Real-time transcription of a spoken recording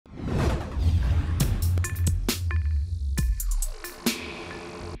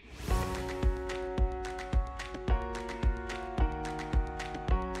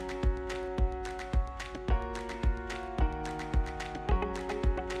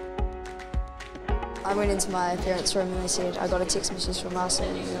I went into my parents' room and they said, I got a text message from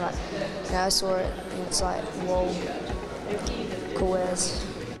Arsenal, and like, I saw it and it's like, whoa, cool as.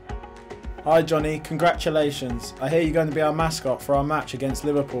 Hi Johnny, congratulations. I hear you're going to be our mascot for our match against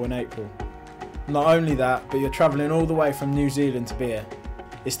Liverpool in April. Not only that, but you're travelling all the way from New Zealand to be here.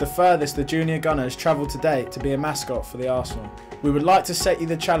 It's the furthest the junior gunner has travelled to date to be a mascot for the Arsenal. We would like to set you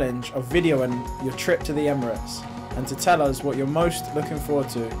the challenge of videoing your trip to the Emirates and to tell us what you're most looking forward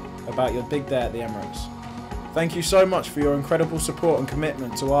to about your big day at the Emirates. Thank you so much for your incredible support and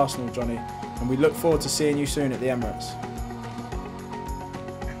commitment to Arsenal, Johnny, and we look forward to seeing you soon at the Emirates.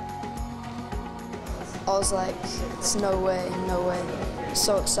 I was like, it's no way, no way.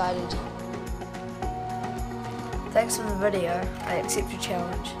 So excited. Thanks for the video. I accept your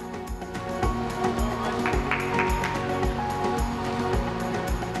challenge.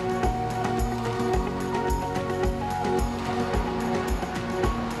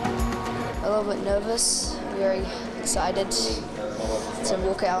 A little bit nervous, very excited to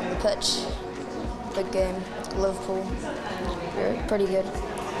walk out on the pitch. Big game, Liverpool, pretty good,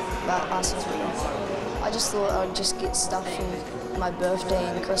 but Arsenal's pretty good. I just thought I'd just get stuff from my birthday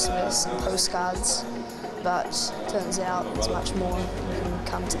and Christmas and postcards, but turns out there's much more. You can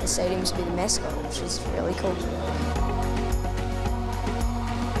come to the stadium to be the mascot, which is really cool.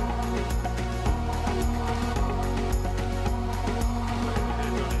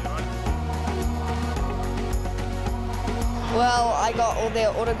 Well, I got all their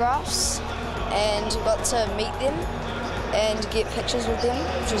autographs and got to meet them and get pictures with them,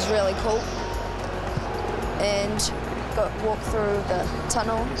 which was really cool. And walk through the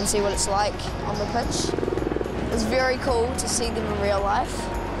tunnel and see what it's like on the pitch. It was very cool to see them in real life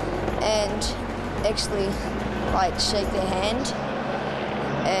and actually like shake their hand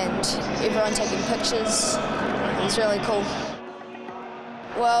and everyone taking pictures. It was really cool.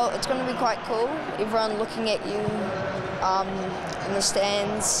 Well, it's going to be quite cool. Everyone looking at you in the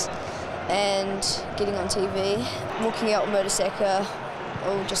stands and getting on TV. Walking out with Mertesacker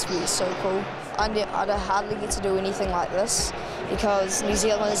will just be so cool. I'd hardly get to do anything like this because New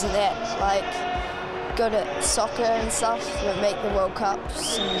Zealand isn't that like good at soccer and stuff. They make the World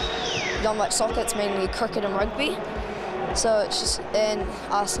Cups and not much soccer, it's mainly cricket and rugby. So it's just, and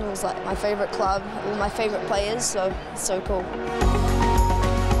Arsenal's like my favourite club, all my favourite players, so it's so cool.